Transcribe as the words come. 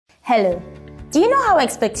Hello. Do you know how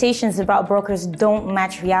expectations about brokers don't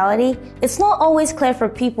match reality? It's not always clear for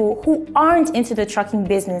people who aren't into the trucking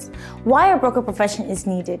business why a broker profession is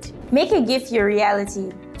needed. Make a gift your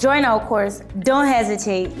reality. Join our course. Don't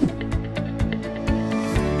hesitate.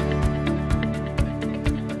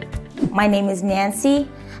 My name is Nancy,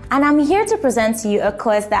 and I'm here to present to you a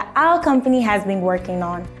course that our company has been working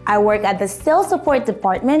on. I work at the sales support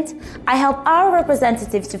department. I help our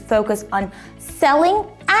representatives to focus on selling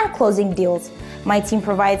and closing deals. My team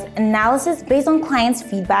provides analysis based on clients'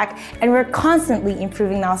 feedback, and we're constantly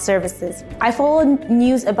improving our services. I follow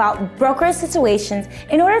news about broker situations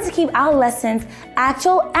in order to keep our lessons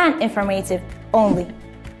actual and informative only.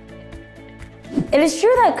 It is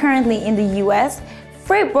true that currently in the US,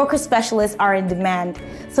 freight broker specialists are in demand,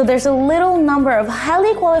 so there's a little number of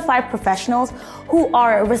highly qualified professionals who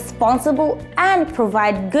are responsible and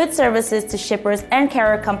provide good services to shippers and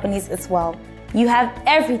carrier companies as well. You have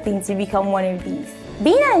everything to become one of these.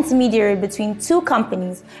 Being an intermediary between two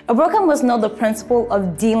companies, a broker must know the principle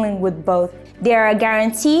of dealing with both. They are a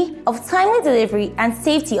guarantee of timely delivery and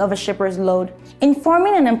safety of a shipper's load.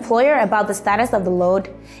 Informing an employer about the status of the load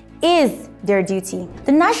is their duty.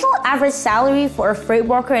 The national average salary for a freight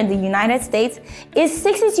broker in the United States is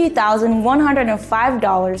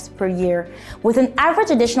 $62,105 per year, with an average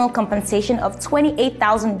additional compensation of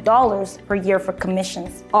 $28,000 per year for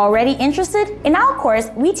commissions. Already interested? In our course,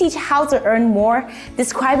 we teach how to earn more,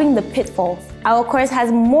 describing the pitfalls. Our course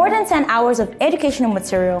has more than 10 hours of educational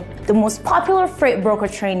material, the most popular freight broker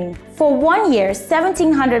training. For 1 year,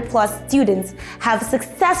 1,700 plus students have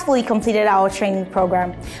successfully completed our training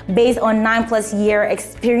program based on 9+ year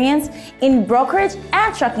experience in brokerage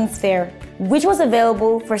and trucking sphere, which was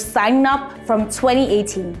available for signing up from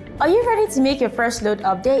 2018. Are you ready to make your first load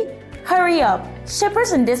update? Hurry up!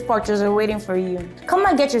 Shippers and dispatchers are waiting for you. Come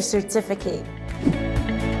and get your certificate.